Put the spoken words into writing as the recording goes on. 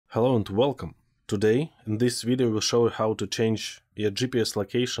Hello and welcome. Today, in this video, we'll show you how to change your GPS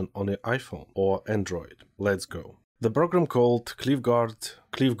location on your iPhone or Android. Let's go. The program called ClevGuard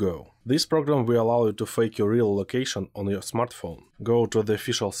ClevGo. This program will allow you to fake your real location on your smartphone. Go to the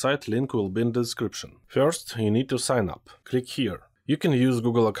official site, link will be in the description. First, you need to sign up. Click here. You can use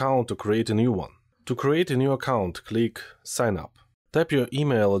Google account to create a new one. To create a new account, click Sign Up. Type your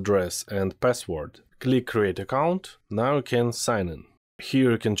email address and password. Click Create Account. Now you can sign in.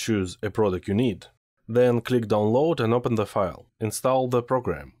 Here you can choose a product you need. Then click Download and open the file. Install the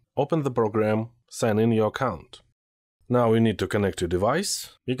program. Open the program, sign in your account. Now you need to connect your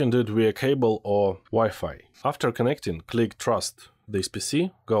device. You can do it via cable or Wi-Fi. After connecting, click Trust this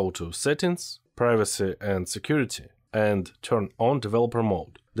PC, go to Settings, Privacy and Security, and turn on Developer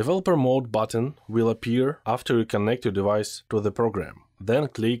Mode. Developer Mode button will appear after you connect your device to the program. Then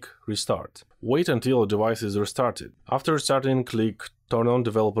click Restart. Wait until your device is restarted. After restarting, click Turn on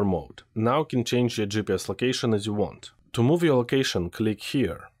Developer Mode. Now you can change your GPS location as you want. To move your location, click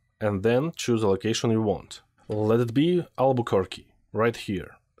here, and then choose the location you want. Let it be Albuquerque, right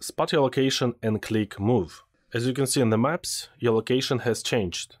here. Spot your location and click Move. As you can see in the maps, your location has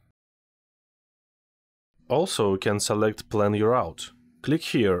changed. Also, you can select Plan Your Route. Click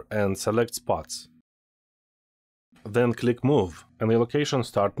here and select Spots. Then click Move, and your location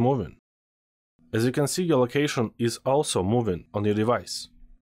starts moving. As you can see, your location is also moving on your device.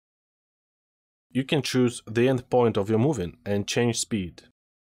 You can choose the end point of your moving and change speed.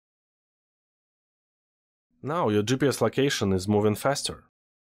 Now your GPS location is moving faster.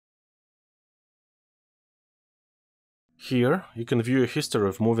 Here you can view a history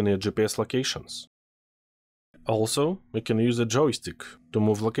of moving your GPS locations. Also, you can use a joystick to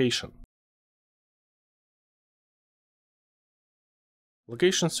move location.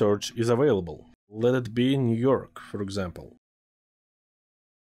 Location search is available. Let it be New York, for example.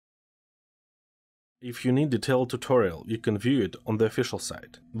 If you need detailed tutorial, you can view it on the official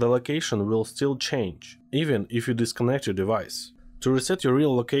site. The location will still change, even if you disconnect your device. To reset your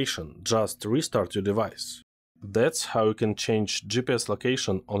real location, just restart your device. That's how you can change GPS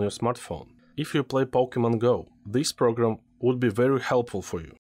location on your smartphone. If you play Pokemon Go, this program would be very helpful for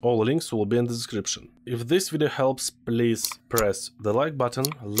you. All links will be in the description. If this video helps, please press the like button,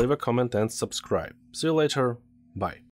 leave a comment and subscribe. See you later. Bye.